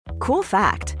Cool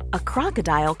fact, a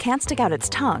crocodile can't stick out its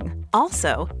tongue.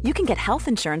 Also, you can get health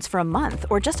insurance for a month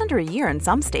or just under a year in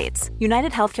some states.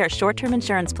 United Healthcare short-term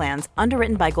insurance plans,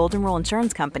 underwritten by Golden Rule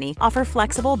Insurance Company, offer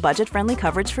flexible, budget-friendly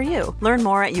coverage for you. Learn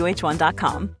more at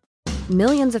uh1.com.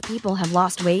 Millions of people have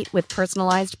lost weight with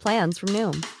personalized plans from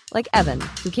Noom. Like Evan,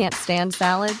 who can't stand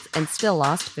salads and still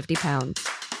lost 50 pounds.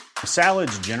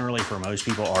 Salads generally for most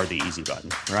people are the easy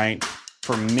button, right?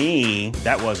 For me,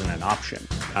 that wasn't an option.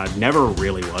 I never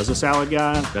really was a salad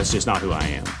guy. That's just not who I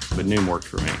am. But Noom worked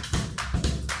for me.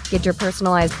 Get your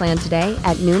personalized plan today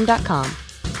at Noom.com.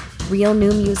 Real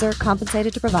Noom user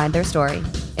compensated to provide their story.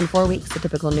 In 4 weeks, the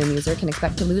typical Noom user can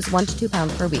expect to lose 1 to 2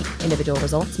 pounds per week. Individual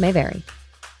results may vary.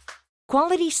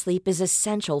 Quality sleep is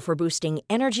essential for boosting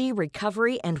energy,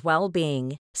 recovery, and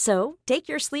well-being. So, take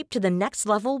your sleep to the next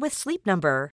level with Sleep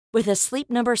Number. With a Sleep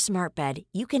Number smart bed,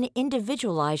 you can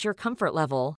individualize your comfort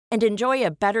level and enjoy a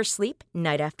better sleep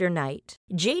night after night.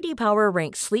 J.D. Power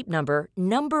ranks Sleep Number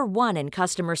number 1 in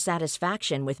customer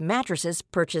satisfaction with mattresses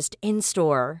purchased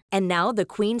in-store. And now the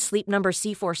Queen Sleep Number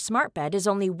C4 smart bed is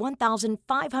only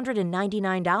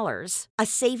 $1,599, a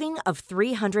saving of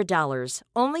 $300,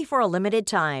 only for a limited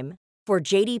time. For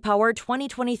J.D. Power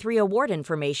 2023 award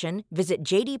information, visit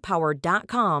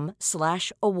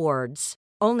jdpower.com/awards.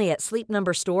 Only at Sleep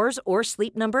Number stores or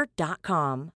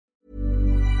sleepnumber.com.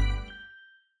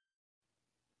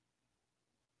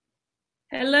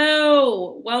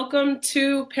 Hello, welcome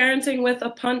to Parenting with a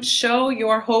Punch show.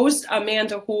 Your host,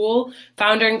 Amanda Houle,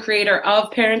 founder and creator of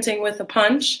Parenting with a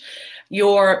Punch,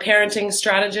 your parenting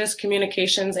strategist,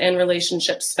 communications, and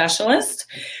relationship specialist.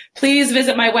 Please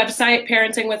visit my website,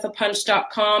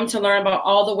 parentingwithapunch.com, to learn about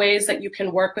all the ways that you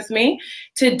can work with me.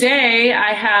 Today,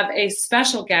 I have a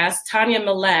special guest, Tanya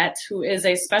Millette, who is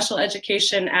a special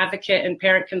education advocate and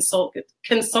parent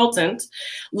consultant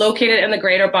located in the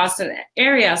greater Boston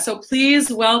area. So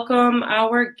please welcome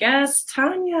our guest,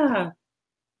 Tanya.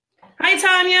 Hi,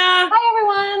 Tanya. Hi,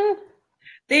 everyone.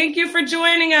 Thank you for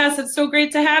joining us. It's so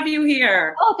great to have you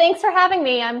here. Oh, thanks for having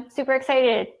me. I'm super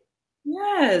excited.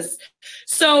 Yes.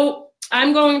 So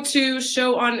I'm going to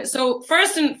show on. So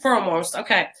first and foremost,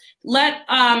 okay, let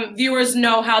viewers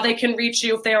know how they can reach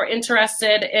you if they are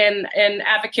interested in an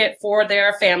advocate for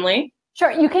their family.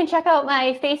 Sure. You can check out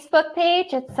my Facebook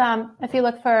page. It's if you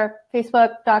look for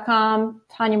facebook.com,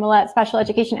 Tanya Millette, Special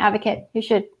Education Advocate, you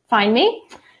should find me.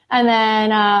 And then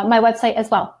my website as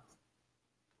well.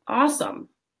 Awesome.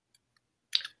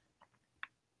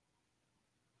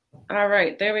 All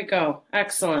right, there we go.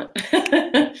 Excellent.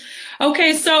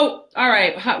 Okay, so, all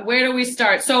right, where do we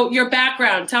start? So your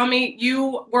background, tell me,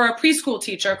 you were a preschool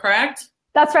teacher, correct?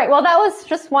 That's right. Well, that was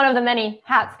just one of the many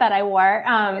hats that I wore.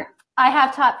 I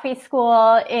have taught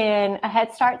preschool in a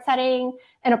Head Start setting,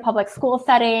 in a public school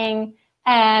setting,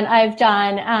 and I've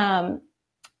done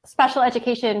special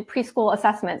education preschool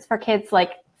assessments for kids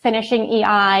like finishing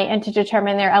EI and to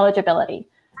determine their eligibility.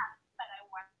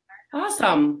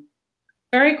 Awesome.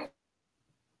 Very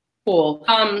cool.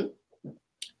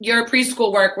 Your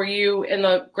preschool work, were you in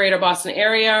the greater Boston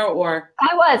area or?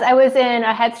 I was in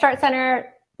a Head Start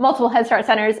center, multiple Head Start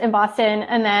centers in Boston.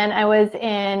 And then I was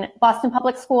in Boston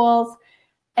Public Schools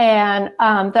and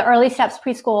the Early Steps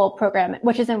preschool program,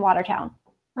 which is in Watertown.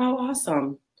 Oh,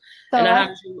 awesome. So and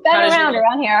I've been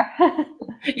around here.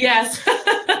 Yes.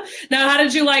 Now, how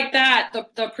did you like that,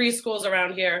 the preschools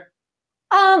around here?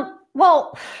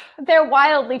 Well, they're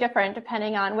wildly different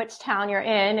depending on which town you're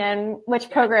in and which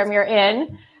program you're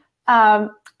in. I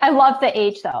love the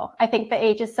age, though. I think the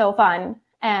age is so fun,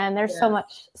 and there's so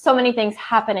many things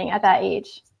happening at that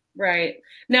age. Right.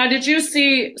 Now, did you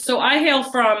see, so I hail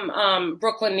from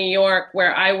Brooklyn, New York,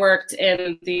 where I worked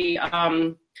in the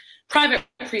private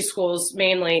preschools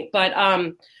mainly, but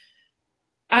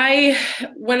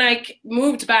when I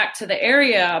moved back to the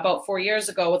area about 4 years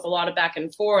ago with a lot of back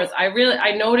and forth,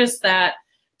 I noticed that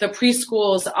the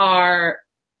preschools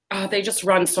they just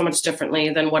run so much differently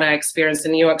than what I experienced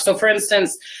in New York. So for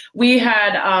instance, we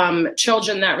had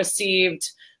children that received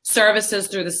services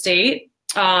through the state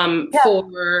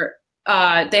for,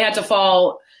 they had to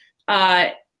fall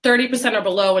 30% or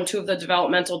below in 2 of the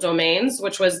developmental domains,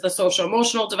 which was the social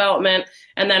emotional development.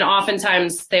 And then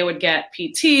oftentimes they would get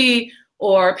PT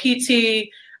or PT.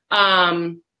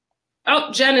 Jen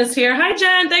is here. Hi,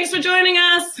 Jen. Thanks for joining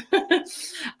us.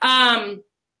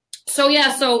 So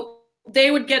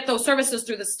they would get those services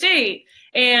through the state.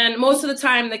 And most of the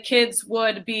time the kids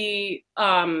would be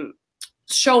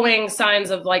showing signs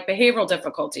of like behavioral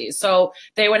difficulties. So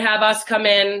they would have us come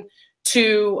in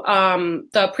to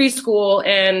the preschool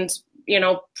and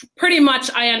pretty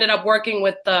much I ended up working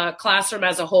with the classroom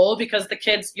as a whole, because the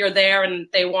kids, you're there and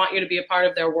they want you to be a part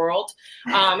of their world.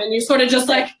 And you sort of just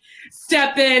like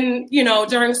step in,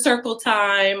 during circle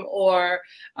time or,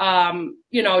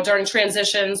 during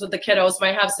transitions with the kiddos,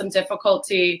 might have some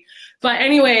difficulty. But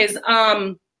anyways,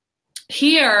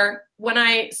 here, when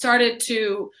I started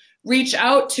to reach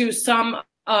out to some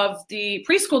of the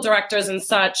preschool directors and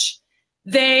such,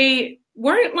 they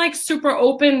weren't like super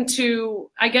open to,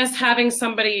 I guess, having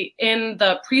somebody in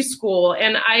the preschool.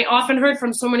 And I often heard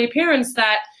from so many parents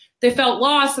that they felt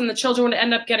lost and the children would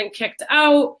end up getting kicked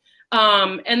out.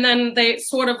 And then they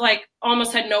sort of like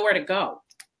almost had nowhere to go.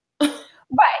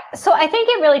 Right. So I think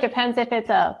it really depends if it's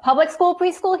a public school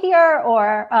preschool here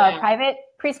or a private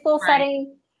preschool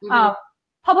setting. Mm-hmm.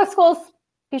 Public schools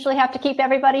usually have to keep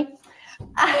everybody.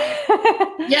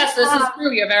 Yes, this is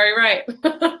true. You're very right.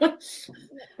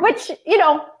 Which,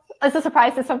 is a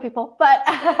surprise to some people. But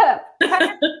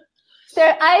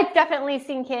I've definitely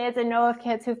seen kids and know of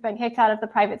kids who've been kicked out of the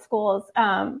private schools,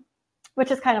 which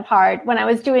is kind of hard. When I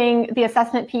was doing the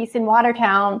assessment piece in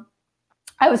Watertown,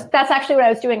 that's actually what I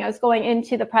was doing. I was going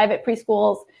into the private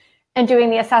preschools and doing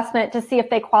the assessment to see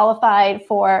if they qualified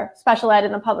for special ed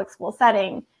in the public school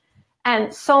setting.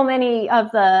 And so many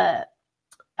of the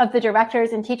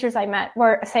directors and teachers I met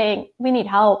were saying, we need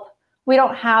help. We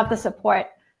don't have the support.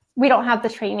 We don't have the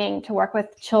training to work with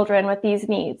children with these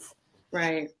needs.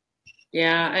 Right.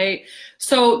 Yeah.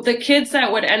 So the kids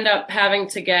that would end up having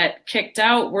to get kicked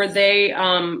out, were they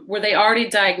already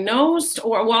diagnosed,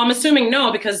 or, well, I'm assuming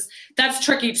no, because that's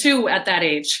tricky too at that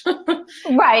age.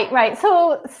 Right.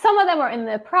 So some of them were in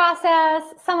the process.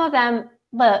 Some of them,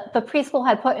 the preschool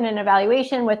had put in an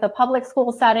evaluation with a public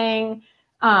school setting,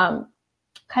 kind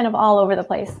of all over the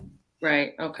place.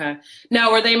 Right. Okay.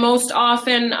 Now, were they most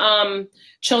often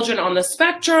children on the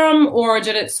spectrum, or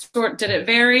did it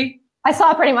vary? I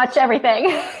saw pretty much everything.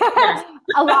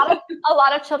 a lot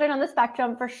of children on the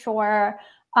spectrum for sure.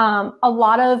 A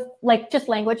lot of like just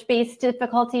language-based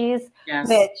difficulties,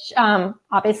 which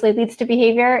obviously leads to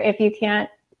behavior if you can't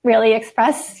really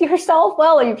express yourself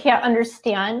well or you can't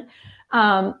understand.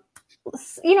 For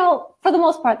the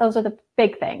most part, those are the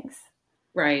big things.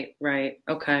 Right.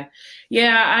 Okay.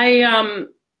 Yeah.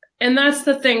 And that's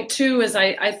the thing too, is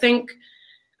I think,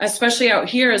 especially out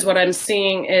here, is what I'm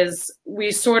seeing is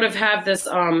we sort of have this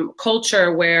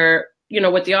culture where,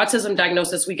 with the autism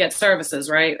diagnosis, we get services,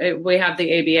 right? We have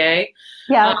the ABA.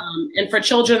 Yeah. And for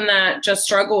children that just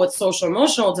struggle with social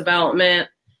emotional development,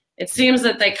 it seems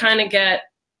that they kind of get,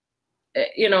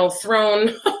 thrown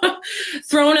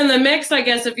in the mix, I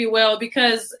guess, if you will,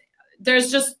 because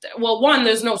there's just,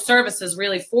 there's no services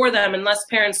really for them unless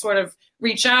parents sort of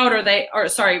reach out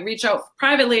reach out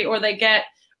privately, or they get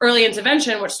early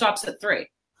intervention, which stops at 3.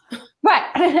 Right.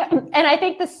 And I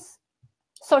think this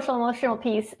social emotional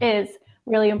piece is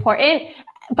really important,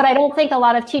 but I don't think a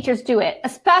lot of teachers do it,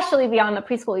 especially beyond the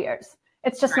preschool years.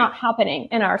 It's just not happening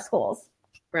in our schools.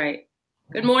 Right.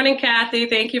 Good morning, Kathy.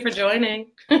 Thank you for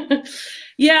joining.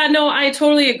 Yeah, no, I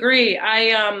totally agree.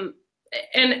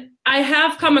 And I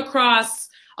have come across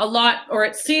a lot, or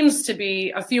it seems to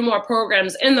be a few more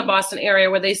programs in the Boston area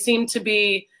where they seem to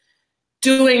be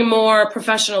doing more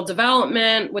professional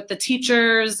development with the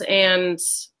teachers. And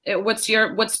what's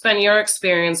been your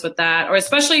experience with that, or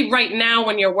especially right now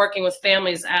when you're working with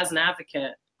families as an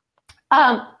advocate?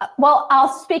 Well, I'll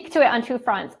speak to it on two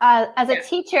fronts. As a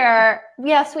teacher,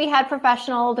 yes, we had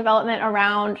professional development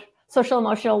around social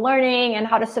emotional learning and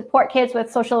how to support kids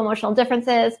with social emotional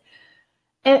differences.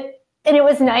 And it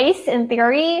was nice in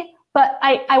theory, but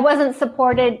I wasn't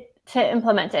supported to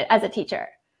implement it as a teacher.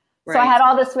 Right. So I had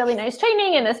all this really nice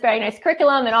training and this very nice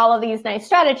curriculum and all of these nice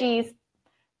strategies,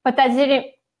 but that didn't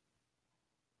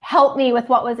help me with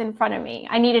what was in front of me.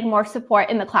 I needed more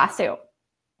support in the classroom.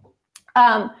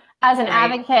 As an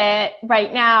advocate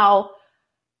right now,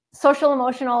 social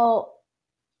emotional,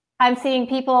 I'm seeing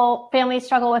families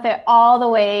struggle with it all the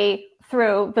way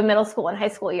through the middle school and high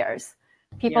school years.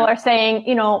 People are saying,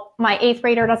 my 8th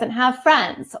grader doesn't have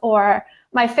friends, or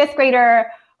my 5th grader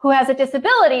who has a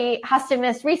disability has to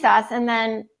miss recess, and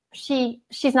then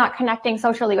she's not connecting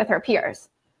socially with her peers.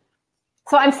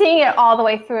 So I'm seeing it all the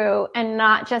way through, and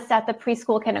not just at the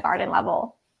preschool kindergarten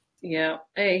level. Yeah.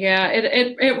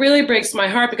 It really breaks my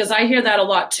heart, because I hear that a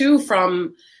lot too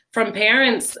from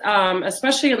parents,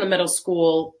 especially in the middle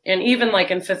school and even like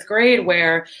in 5th grade,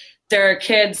 where their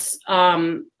kids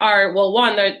their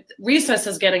recess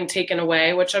is getting taken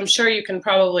away, which I'm sure you can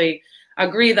probably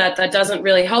agree that doesn't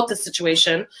really help the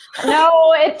situation.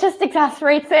 No, it just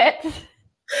exacerbates it.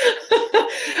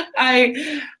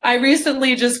 I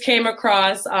recently just came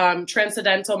across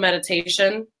transcendental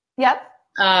meditation. Yep.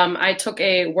 I took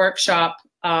a workshop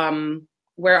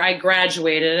where I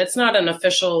graduated. It's not an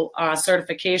official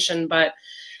certification, but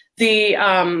the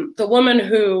woman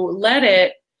who led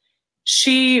it,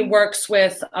 she works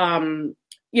with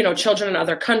children in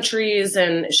other countries,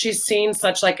 and she's seen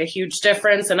such like a huge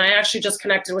difference. And I actually just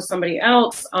connected with somebody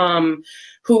else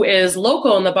who is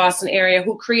local in the Boston area,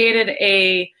 who created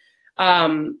a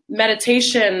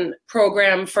meditation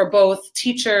program for both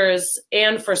teachers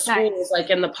and for schools, nice. Like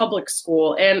in the public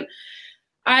school. And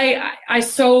I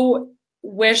so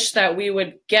wish that we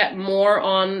would get more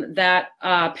on that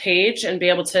page and be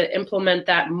able to implement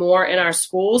that more in our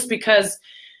schools, because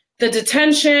the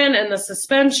detention and the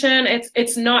suspension,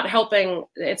 it's not helping.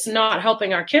 It's not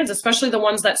helping our kids, especially the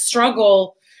ones that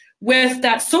struggle with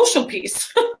that social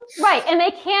piece. Right. And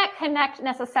they can't connect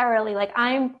necessarily. Like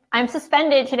I'm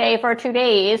suspended today for 2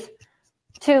 days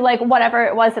to like whatever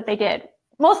it was that they did.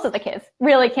 Most of the kids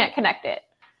really can't connect it.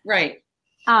 Right.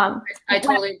 I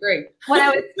totally agree. When I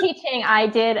was teaching, I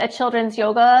did a children's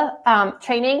yoga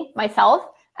training myself,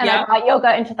 and I brought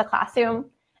yoga into the classroom,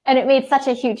 and it made such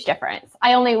a huge difference.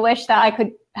 I only wish that I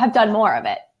could have done more of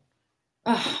it.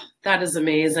 Oh, that is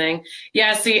amazing.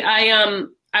 Yeah. See, I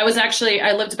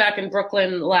lived back in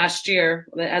Brooklyn last year.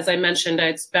 As I mentioned,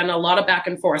 it's been a lot of back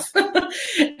and forth.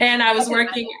 And I was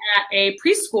working at a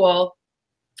preschool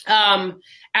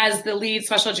as the lead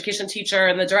special education teacher,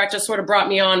 and the director sort of brought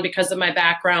me on because of my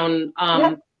background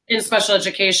in special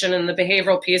education and the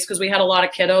behavioral piece, because we had a lot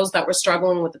of kiddos that were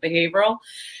struggling with the behavioral.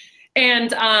 And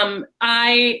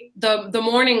the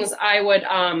mornings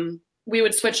we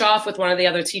would switch off with one of the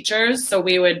other teachers. So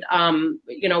we would,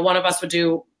 one of us would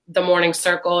do the morning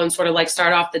circle and sort of like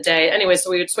start off the day. Anyway, so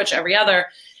we would switch every other.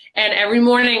 And every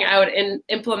morning I would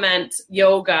implement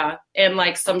yoga and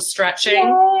like some stretching.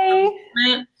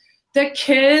 Yay. The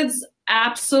kids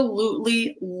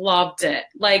absolutely loved it.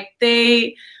 Like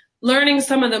they learning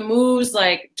some of the moves,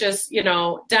 like just,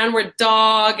 downward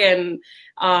dog and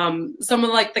some of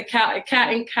like the cat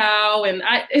and cow. And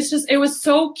it was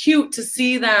so cute to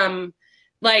see them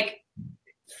like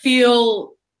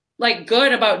feel like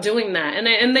good about doing that.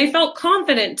 And they felt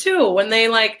confident too, when they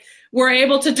like were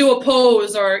able to do a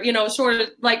pose or, sort of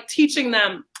like teaching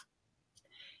them.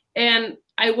 And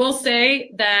I will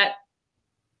say that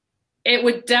it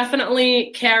would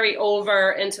definitely carry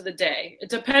over into the day,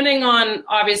 depending on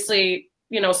obviously,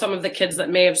 some of the kids that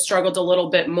may have struggled a little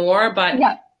bit more, but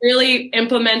really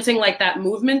implementing like that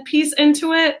movement piece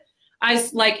into it. I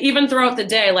like even throughout the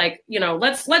day, like,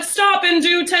 let's stop and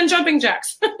do 10 jumping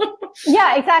jacks.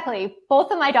 Yeah, exactly.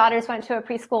 Both of my daughters went to a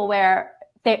preschool where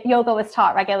yoga was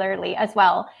taught regularly as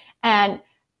well. And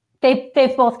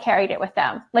they've both carried it with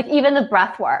them. Like even the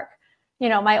breath work,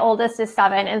 my oldest is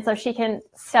 7. And so she can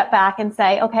step back and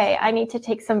say, okay, I need to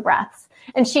take some breaths.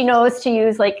 And she knows to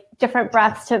use like different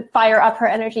breaths to fire up her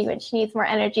energy when she needs more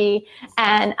energy.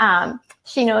 And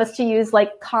she knows to use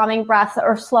like calming breaths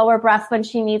or slower breaths when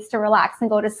she needs to relax and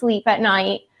go to sleep at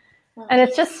night. And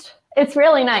it's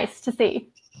really nice to see.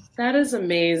 That is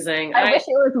amazing. I wish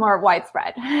it was more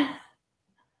widespread.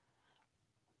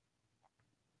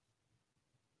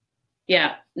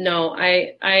 Yeah, no,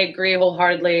 I agree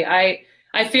wholeheartedly.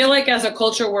 I feel like as a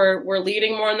culture, we're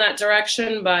leading more in that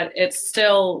direction, but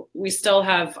we still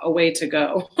have a way to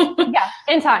go. Yeah,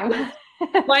 in time.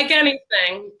 Like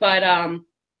anything,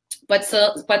 but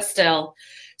still.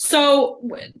 So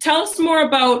tell us more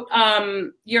about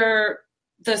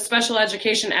the special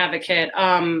education advocate.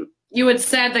 You had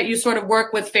said that you sort of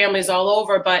work with families all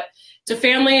over, but to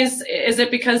families, is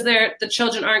it because the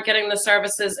children aren't getting the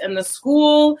services in the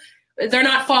school? They're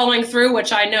not following through,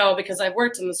 which I know because I've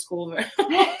worked in the school.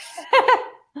 It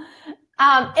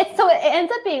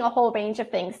ends up being a whole range of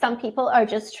things. Some people are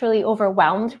just truly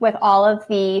overwhelmed with all of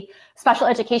the special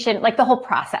education, like the whole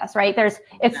process, right?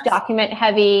 It's document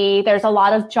heavy. There's a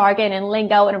lot of jargon and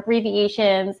lingo and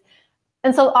abbreviations.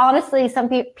 And so honestly, some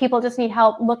people just need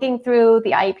help looking through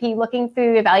the IEP, looking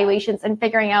through evaluations and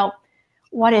figuring out,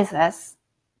 what is this?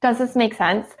 Does this make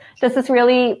sense? Does this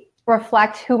really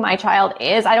reflect who my child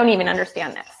is? I don't even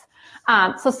understand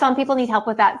this. So some people need help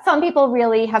with that. Some people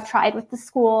really have tried with the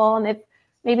school and they've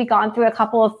maybe gone through a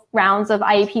couple of rounds of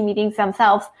IEP meetings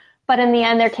themselves, but in the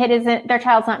end, their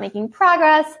child's not making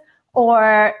progress,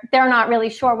 or they're not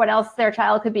really sure what else their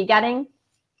child could be getting.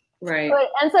 Right. So it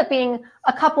ends up being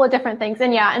a couple of different things.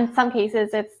 And yeah, in some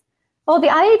cases it's, the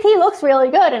IEP looks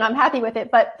really good and I'm happy with it,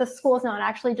 but the school's not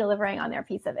actually delivering on their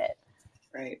piece of it.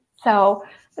 Right. So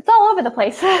it's all over the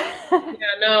place. Yeah,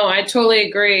 no, I totally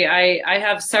agree. I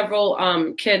have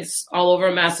several kids all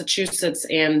over Massachusetts,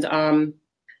 and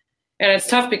it's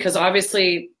tough because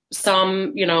obviously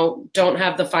Some, don't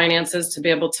have the finances to be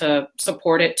able to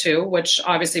support it too, which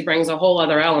obviously brings a whole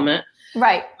other element.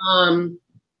 Right.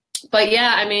 But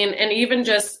yeah, I mean, and even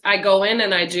just, I go in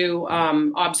and I do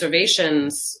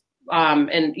observations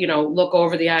and, look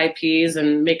over the IEPs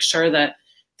and make sure that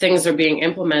things are being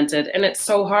implemented. And it's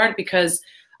so hard because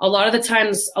a lot of the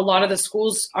times, a lot of the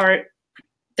schools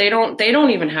they don't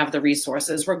even have the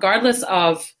resources, regardless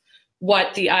of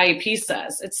what the IEP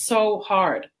says. It's so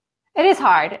hard. It is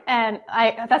hard. And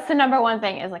that's the number one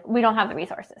thing is like, we don't have the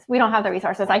resources. We don't have the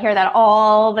resources. I hear that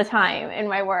all the time in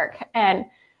my work, and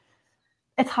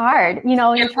it's hard,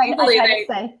 I try to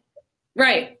say.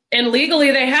 Right. And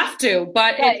legally they have to,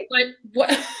 but right.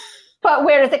 But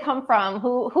where does it come from?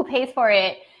 Who pays for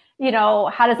it?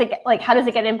 How does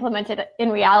it get implemented in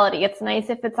reality? It's nice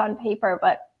if it's on paper,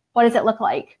 but what does it look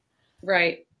like?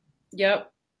 Right. Yep.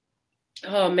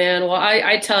 Oh man. Well,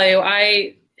 I tell you,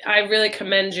 I really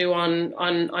commend you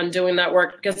on doing that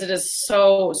work, because it is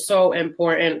so, so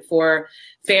important for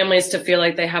families to feel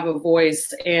like they have a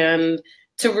voice and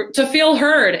to feel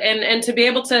heard and to be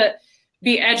able to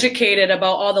be educated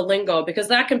about all the lingo, because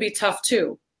that can be tough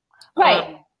too.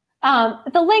 Right.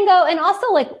 The lingo, and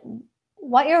also like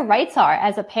what your rights are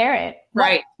as a parent,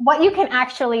 right? What you can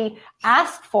actually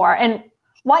ask for and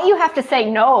what you have to say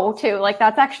no to, like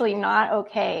that's actually not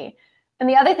okay. And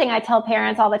the other thing I tell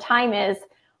parents all the time is,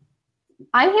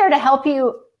 I'm here to help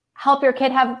your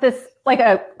kid have this, like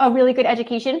a really good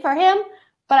education for him,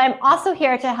 but I'm also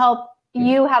here to help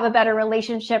you have a better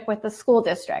relationship with the school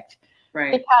district.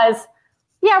 Right. Because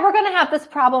yeah, we're going to have this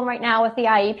problem right now with the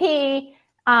IEP.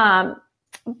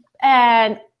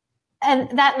 And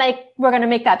that we're going to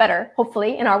make that better,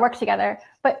 hopefully, in our work together.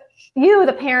 But you,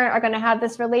 the parent, are going to have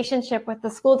this relationship with the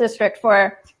school district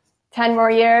for 10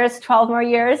 more years, 12 more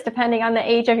years, depending on the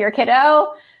age of your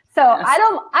kiddo. So yes.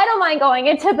 I don't mind going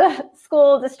into the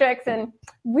school districts and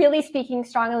really speaking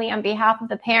strongly on behalf of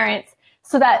the parents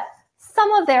so that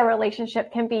some of their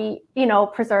relationship can be,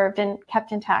 preserved and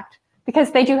kept intact,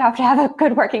 because they do have to have a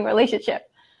good working relationship.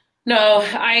 No,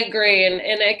 I agree. And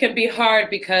it can be hard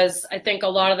because I think a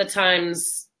lot of the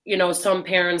times, some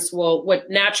parents would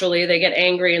naturally, they get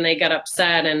angry and they get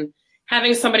upset, and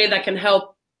having somebody that can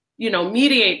help,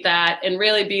 mediate that and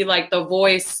really be like the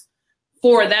voice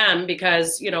for them,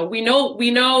 because, we know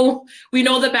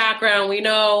the background, we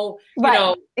know,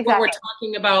 right. Exactly. What we're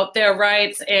talking about, their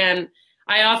rights. And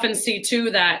I often see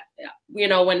too that,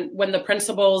 when the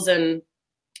principals and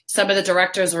some of the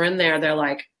directors are in there, they're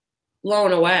like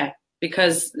blown away,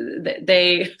 because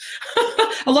they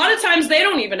a lot of times they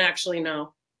don't even actually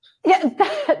know. Yeah,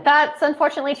 that's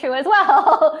unfortunately true as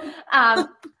well.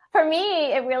 For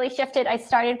me, it really shifted. I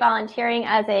started volunteering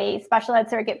as a special ed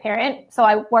surrogate parent. So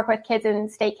I work with kids in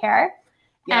state care,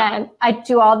 and I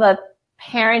do all the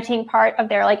parenting part of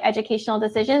their like educational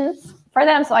decisions for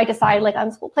them. So I decide like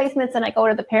on school placements, and I go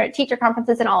to the parent teacher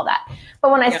conferences and all of that.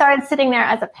 But when I started sitting there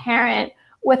as a parent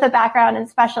with a background in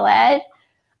special ed,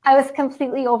 I was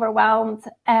completely overwhelmed,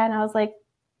 and I was like,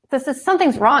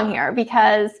 something's wrong here,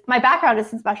 because my background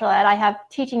is in special ed. I have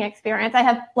teaching experience. I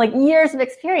have like years of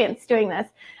experience doing this.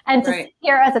 And to sit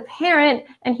here as a parent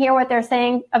and hear what they're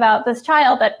saying about this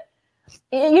child that,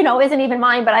 isn't even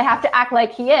mine, but I have to act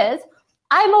like he is,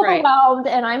 I'm overwhelmed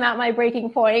and I'm at my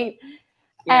breaking point.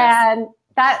 Yes. And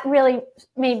that really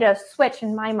made a switch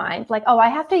in my mind. Like, I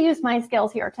have to use my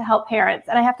skills here to help parents,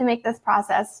 and I have to make this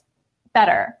process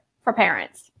better for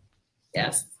parents.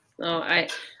 Yes. No, I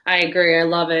agree. I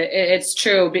love it. It's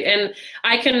true. And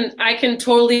I can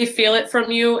totally feel it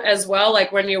from you as well.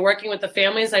 Like when you're working with the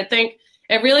families, I think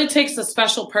it really takes a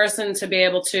special person to be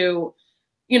able to,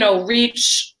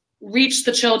 reach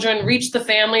the children, reach the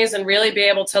families, and really be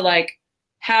able to like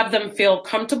have them feel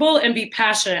comfortable and be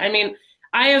passionate. I mean,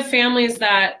 I have families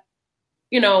that,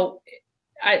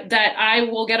 that I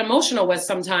will get emotional with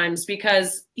sometimes,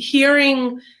 because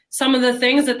hearing some of the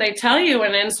things that they tell you,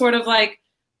 and then sort of like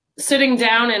sitting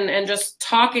down and just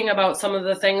talking about some of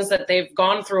the things that they've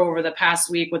gone through over the past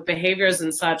week with behaviors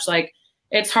and such, like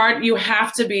it's hard. You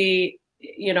have to be,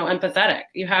 empathetic.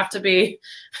 You have to be.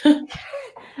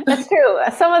 That's true.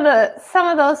 Some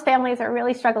of those families are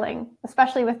really struggling,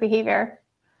 especially with behavior.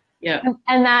 Yeah.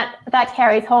 And that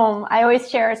carries home. I always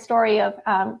share a story of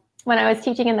when I was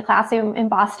teaching in the classroom in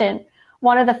Boston,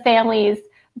 one of the families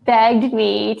begged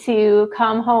me to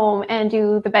come home and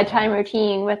do the bedtime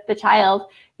routine with the child,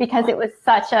 because it was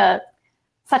such a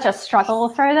struggle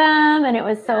for them. And it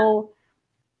was so,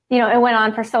 it went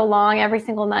on for so long every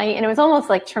single night. And it was almost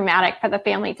like traumatic for the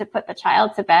family to put the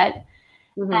child to bed.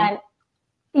 Mm-hmm. And,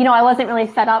 I wasn't really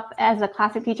set up as a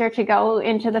classroom teacher to go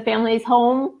into the family's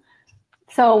home.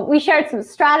 So we shared some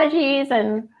strategies,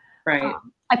 and Right.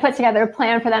 I put together a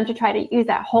plan for them to try to use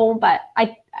at home, but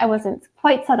I wasn't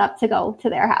quite set up to go to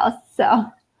their house. So,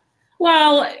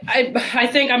 well, I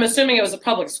think I'm assuming it was a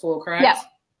public school, correct? Yeah.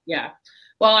 Yeah.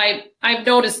 Well, I've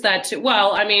noticed that too.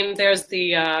 Well, I mean, there's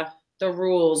the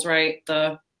rules, right?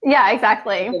 Yeah,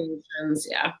 exactly.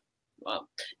 Yeah. Well,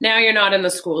 now you're not in the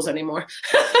schools anymore.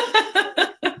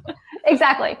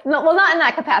 Exactly. No, well, not in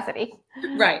that capacity.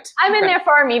 Right. I'm in there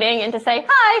for a meeting and to say,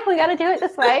 hi, we got to do it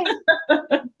this way.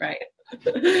 Right.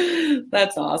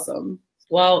 That's awesome.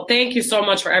 Well, thank you so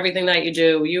much for everything that you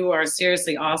do. You are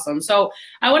seriously awesome. So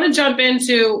I want to jump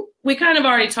into, we kind of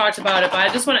already talked about it, but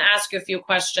I just want to ask you a few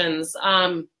questions.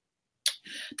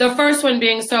 The first one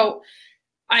being, so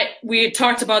we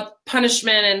talked about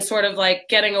punishment and sort of like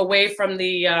getting away from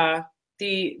the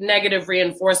negative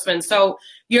reinforcement. So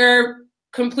you're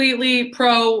completely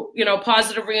pro,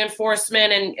 positive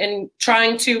reinforcement and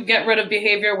trying to get rid of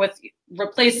behavior with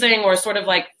replacing or sort of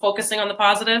like focusing on the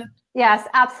positive? Yes,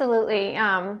 absolutely.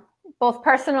 Both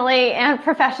personally and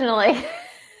professionally.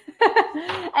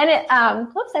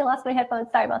 And whoops, I lost my headphones.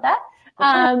 Sorry about that.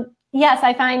 Okay. Yes,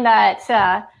 I find that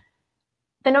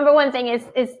the number one thing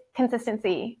is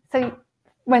consistency. So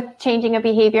with changing a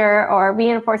behavior or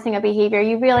reinforcing a behavior,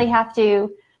 you really have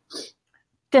to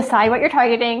decide what you're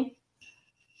targeting.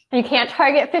 You can't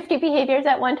target 50 behaviors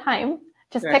at one time.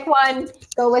 Just pick one,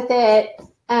 go with it,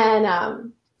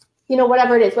 and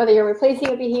whatever it is, whether you're replacing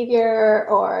a behavior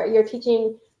or you're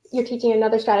teaching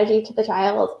another strategy to the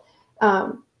child,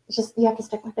 you have to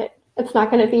stick with it. It's not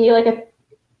going to be like a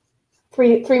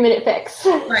three-minute fix.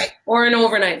 Right. Or an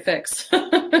overnight fix.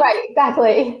 Right,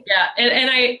 exactly. Yeah.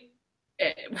 And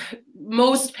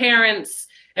most parents,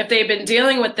 if they've been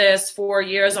dealing with this for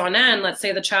years on end, let's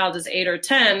say the child is 8 or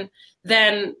 10,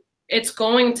 then it's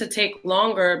going to take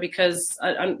longer because,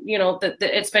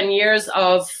 it's been years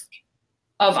of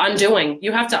undoing.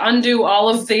 You have to undo all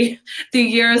of the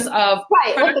years of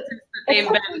It's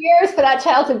 20 years for that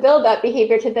child to build that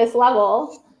behavior to this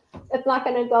level. It's not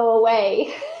going to go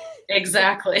away.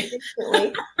 Exactly.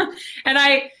 And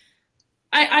I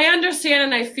understand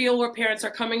and I feel where parents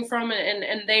are coming from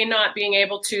and they not being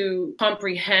able to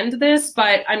comprehend this.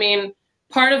 But I mean,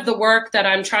 part of the work that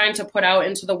I'm trying to put out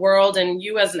into the world and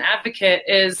you as an advocate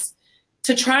is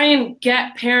to try and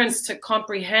get parents to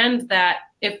comprehend that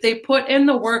if they put in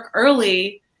the work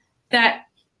early, that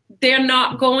they're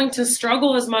not going to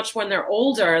struggle as much when they're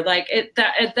older. Like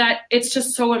that it's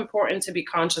just so important to be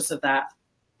conscious of that.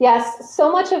 Yes,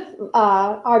 so much of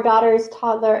our daughter's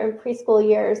toddler and preschool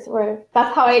years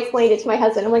that's how I explained it to my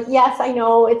husband. I'm like, yes, I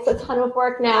know it's a ton of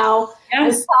work now. Yes.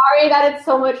 I'm sorry that it's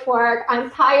so much work.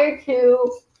 I'm tired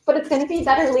too, but it's going to be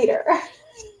better later.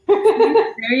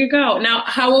 There you go. Now,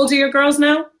 how old are your girls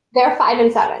now? They're 5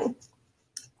 and 7.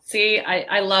 See,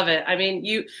 I love it. I mean,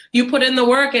 you put in the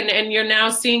work and you're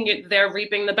now seeing they're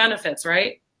reaping the benefits,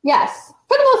 right? Yes,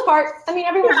 for the most part. I mean,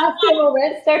 everyone has their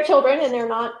moments. They're children and they're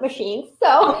not machines.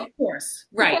 So of course,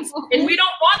 right. And we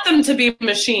don't want them to be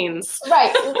machines.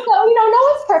 Right. So, no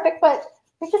one's perfect, but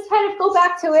we just kind of go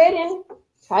back to it and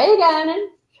try again and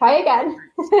try again.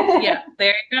 Yeah,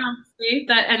 there you go. See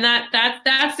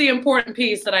that's the important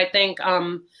piece that I think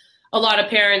a lot of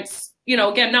parents,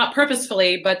 again, not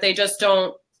purposefully, but they just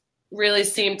don't really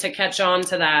seem to catch on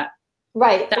to that.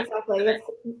 Right. Exactly.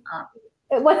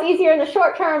 What's easier in the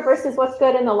short term versus what's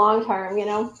good in the long term,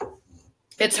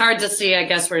 It's hard to see, I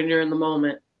guess, when you're in the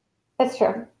moment. That's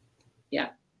true. Yeah.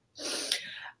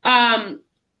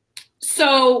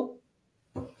 So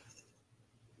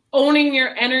owning your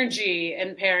energy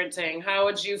in parenting, how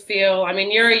would you feel? I mean,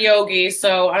 you're a yogi,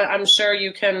 so I'm sure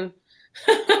you can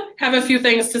have a few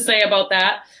things to say about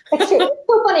that. It's true. It's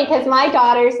so funny because my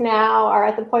daughters now are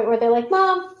at the point where they're like,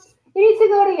 Mom, you need to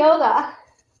go to yoga.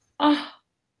 Oh.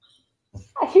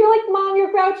 I feel like, Mom,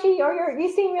 you're grouchy or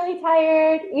you seem really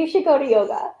tired. You should go to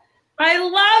yoga. I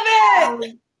love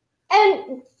it.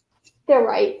 And they're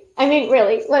right. I mean,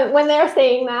 really, when they're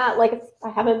saying that, like, I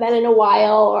haven't been in a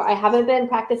while or I haven't been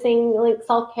practicing like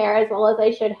self-care as well as I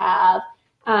should have.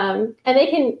 And they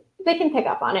can pick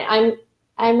up on it.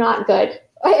 I'm not good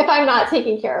if I'm not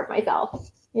taking care of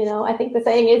myself. I think the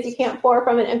saying is you can't pour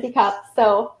from an empty cup.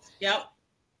 So, yep.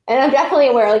 And I'm definitely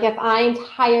aware, like if I'm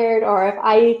tired or if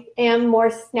I am more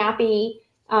snappy,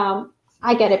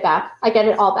 I get it back. I get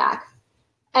it all back.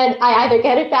 And I either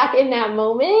get it back in that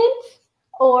moment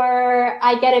or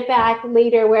I get it back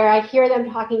later where I hear them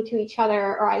talking to each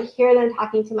other or I hear them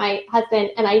talking to my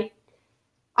husband and I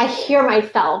hear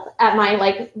myself at my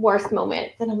like worst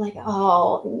moments and I'm like,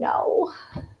 oh no.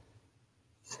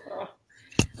 Oh,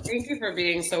 thank you for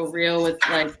being so real with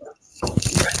like.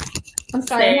 I'm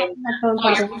sorry, I'm having headphone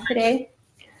problems today.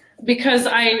 because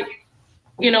again,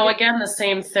 the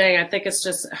same thing. I think it's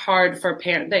just hard for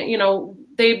parents that,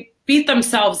 they beat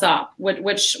themselves up,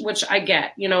 which I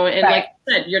get, and right. Like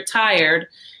you said, you're tired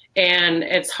and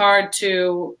it's hard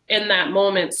to, in that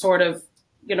moment, sort of,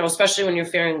 especially when you're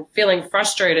feeling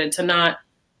frustrated, to not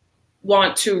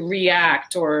want to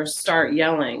react or start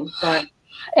yelling. But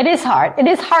it is hard. It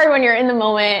is hard when you're in the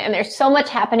moment and there's so much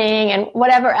happening and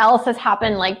whatever else has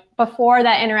happened, like before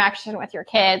that interaction with your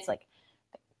kids, like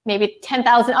maybe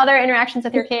 10,000 other interactions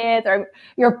with your kids, or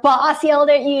your boss yelled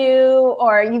at you,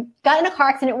 or you got in a car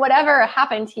accident, whatever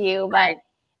happened to you. But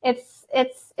it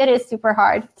is super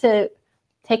hard to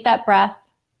take that breath.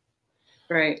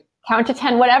 Right. Count to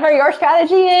 10, whatever your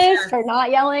strategy is for not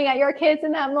yelling at your kids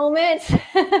in that moment.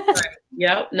 Right.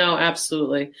 Yep. No,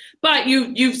 absolutely. But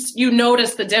you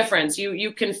notice the difference.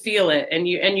 You can feel it, and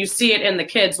you see it in the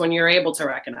kids when you're able to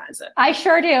recognize it. I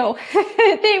sure do.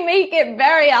 They make it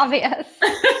very obvious.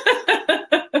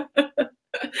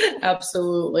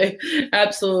 Absolutely.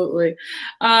 Absolutely.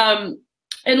 And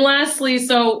lastly,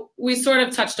 so we sort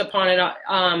of touched upon it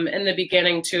in the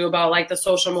beginning too, about like the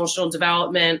social emotional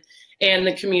development and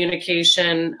the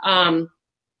communication.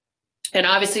 And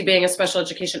obviously being a special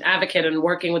education advocate and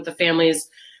working with the families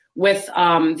with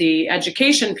the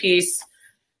education piece,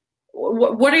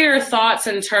 what are your thoughts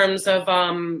in terms of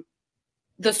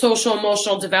the social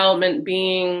emotional development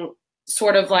being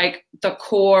sort of like the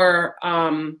core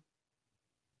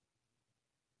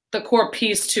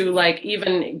piece to like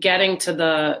even getting to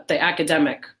the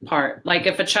academic part? Like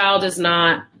if a child is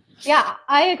not. Yeah,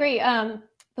 I agree.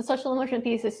 The social emotional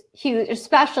piece is huge,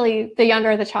 especially the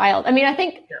younger the child. I mean, I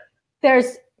think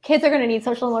kids are going to need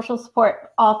social emotional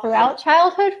support all throughout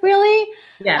childhood, really.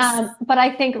 Yes. But I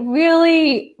think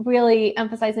really, really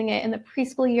emphasizing it in the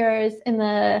preschool years, in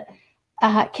the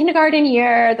kindergarten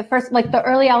year, the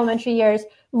early elementary years,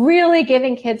 really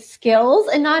giving kids skills,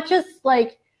 and not just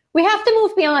like, we have to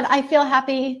move beyond, I feel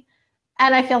happy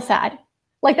and I feel sad.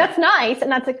 Like that's nice.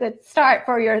 And that's a good start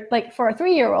for for a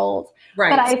 3-year-old.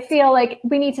 Right. But I feel like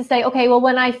we need to say, okay, well,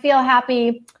 when I feel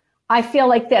happy, I feel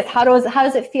like this. How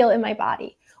does it feel in my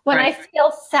body? When I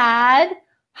feel sad,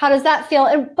 how does that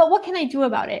feel? But what can I do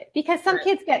about it? Because some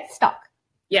kids get stuck.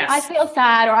 Yes. I feel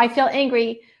sad or I feel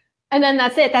angry, and then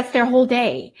that's it. That's their whole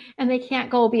day, and they can't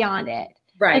go beyond it.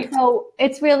 Right. And so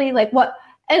it's really like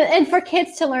and for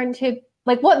kids to learn to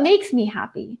like, what makes me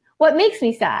happy? What makes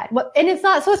me sad? It's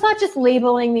not just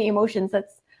labeling the emotions.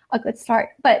 That's a good start,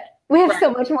 but we have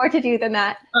so much more to do than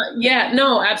that. Yeah,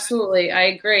 no, absolutely. I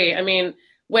agree. I mean,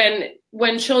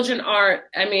 when children are,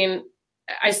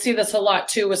 I see this a lot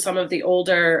too with some of the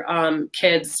older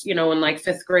kids, in like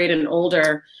 5th grade and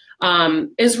older,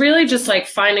 is really just like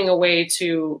finding a way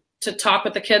to talk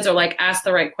with the kids or like ask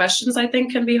the right questions, I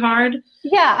think can be hard.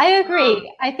 Yeah, I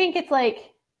agree. I think it's like,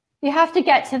 you have to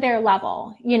get to their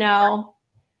level, Yeah.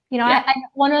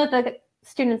 One of the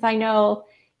students I know,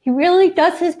 he really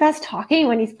does his best talking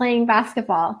when he's playing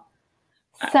basketball.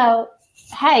 So,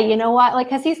 hey, you know what? Like,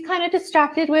 cause he's kind of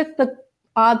distracted with the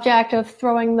object of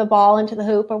throwing the ball into the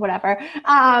hoop or whatever.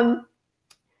 And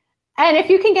if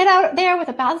you can get out there with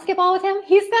a basketball with him,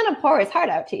 he's going to pour his heart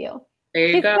out to you. There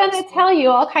you he's go. He's going to tell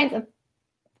you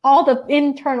all the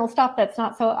internal stuff that's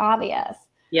not so obvious.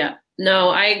 Yeah, no,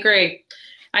 I agree.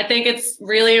 I think it's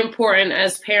really important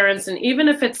as parents, and even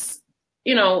if it's,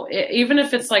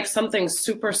 like something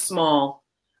super small,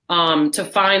 to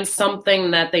find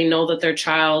something that they know that their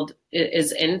child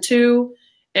is into,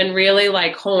 and really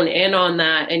like hone in on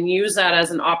that and use that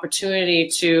as an opportunity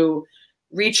to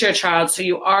reach your child, so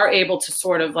you are able to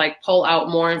sort of like pull out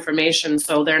more information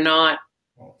so they're not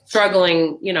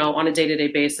struggling, on a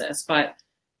day-to-day basis. But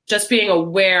just being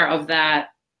aware of that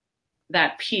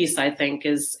piece, I think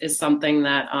is something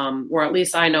that, or at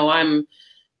least I know I'm,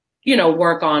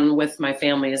 work on with my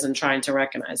families and trying to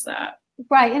recognize that.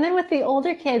 Right. And then with the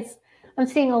older kids, I'm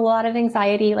seeing a lot of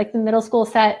anxiety, like the middle school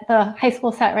set, the high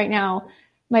school set right now.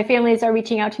 My families are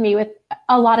reaching out to me with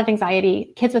a lot of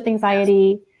anxiety, kids with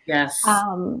anxiety. Yes.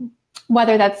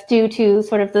 Whether that's due to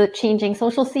sort of the changing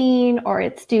social scene, or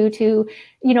it's due to,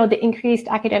 the increased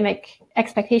academic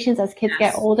expectations as kids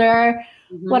get older.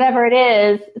 Mm-hmm. Whatever it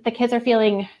is, the kids are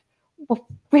feeling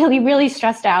really, really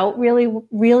stressed out, really,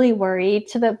 really worried,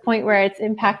 to the point where it's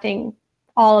impacting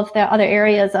all of the other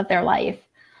areas of their life.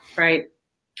 Right.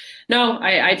 No,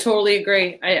 I totally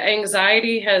agree.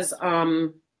 Anxiety has,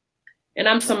 and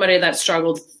I'm somebody that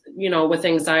struggled, with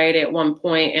anxiety at one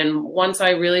point. And once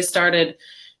I really started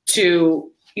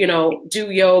to,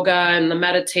 do yoga and the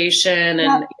meditation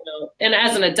and, and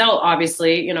as an adult,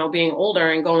 obviously, being older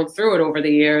and going through it over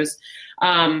the years,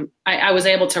 I was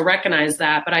able to recognize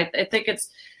that. But I think it's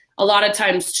a lot of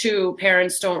times too,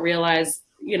 parents don't realize,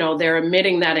 you know, they're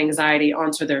emitting that anxiety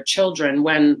onto their children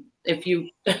when, if you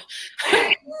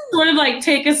sort of like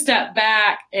take a step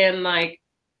back and like,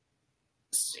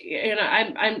 you know,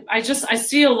 I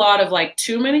see a lot of like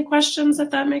too many questions, if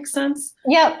that makes sense.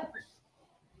 Yep.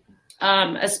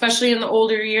 Especially in the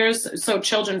older years. So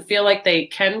children feel like they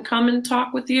can come and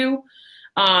talk with you.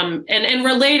 And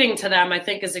relating to them, I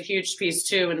think, is a huge piece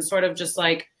too. And sort of just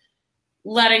like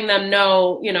letting them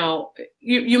know, you know,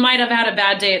 you might have had a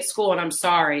bad day at school and I'm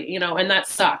sorry, you know, and that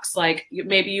sucks. Like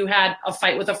maybe you had a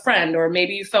fight with a friend, or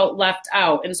maybe you felt left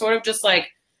out, and sort of just like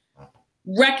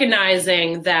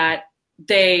recognizing that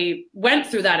they went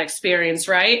through that experience,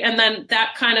 right? And then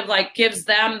that kind of like gives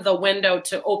them the window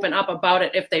to open up about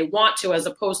it if they want to, as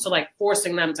opposed to like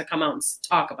forcing them to come out and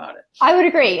talk about it. I would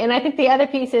agree. And I think the other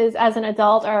piece is, as an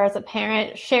adult or as a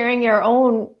parent, sharing your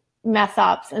own mess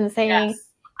ups and saying, yes,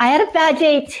 I had a bad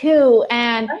day too,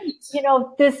 and you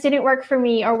know, this didn't work for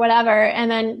me or whatever.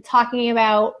 And then talking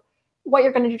about what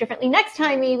you're going to do differently next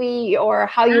time maybe, or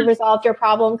how you resolved your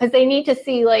problem. Because they need to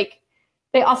see, like,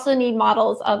 they also need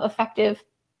models of effective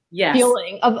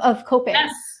dealing, of coping.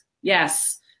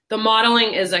 Yes. The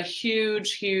modeling is a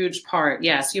huge, huge part.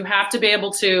 Yes. You have to be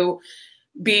able to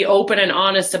be open and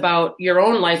honest about your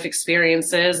own life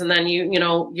experiences. And then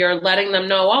you're letting them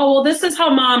know, oh, well, this is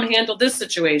how mom handled this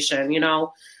situation. You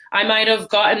know, I might have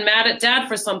gotten mad at dad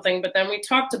for something, but then we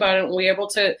talked about it and we were able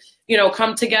to, you know,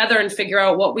 come together and figure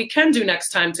out what we can do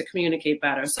next time to communicate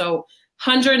better. So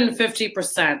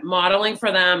 150% modeling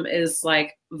for them is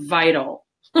like vital.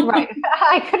 Right.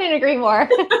 I couldn't agree more.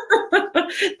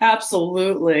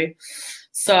 Absolutely.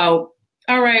 So,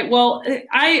 all right. Well,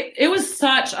 it was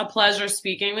such a pleasure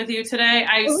speaking with you today.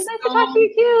 It was nice to talk to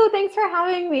you too. Thanks for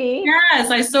having me.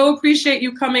 Yes, I so appreciate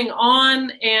you coming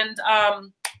on, and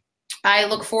I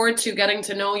look forward to getting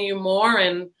to know you more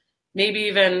and maybe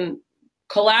even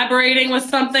collaborating with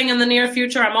something in the near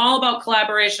future. I'm all about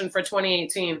collaboration for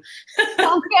 2018.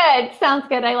 Sounds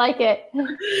good. I like it.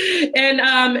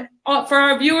 And for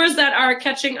our viewers that are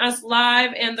catching us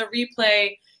live and the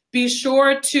replay, be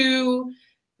sure to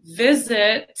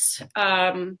visit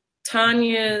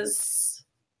Tanya's,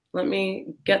 let me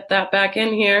get that back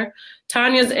in here,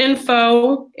 Tanya's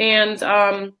info,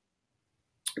 and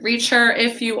reach her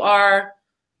if you are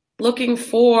looking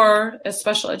for a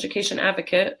special education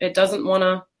advocate. It doesn't want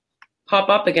to pop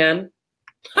up again,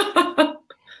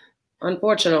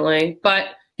 unfortunately. But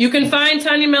you can find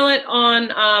Tanya Millett on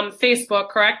Facebook,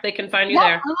 correct? They can find you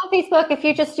there. I'm on Facebook. If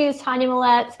you just use Tanya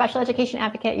Millett, special education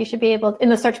advocate, you should be able, in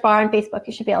the search bar on Facebook,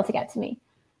 you should be able to get to me.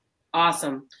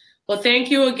 Awesome. Well, thank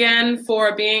you again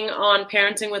for being on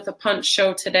Parenting with a Punch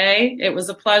show today. It was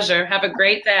a pleasure. Have a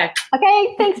great day.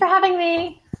 Okay, thanks for having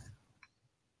me.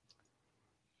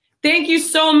 Thank you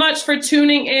so much for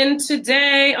tuning in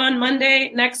today. On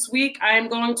Monday next week, I'm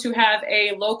going to have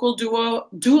a local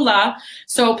doula.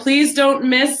 So please don't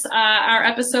miss our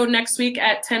episode next week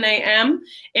at 10 a.m.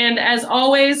 And as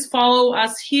always, follow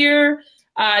us here.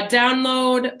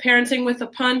 Download Parenting with a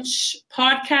Punch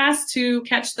podcast to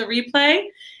catch the replay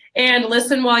and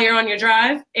listen while you're on your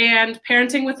drive. And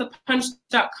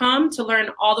parentingwithapunch.com to learn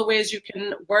all the ways you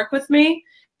can work with me.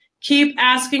 Keep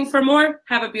asking for more.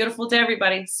 Have a beautiful day,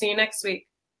 everybody. See you next week.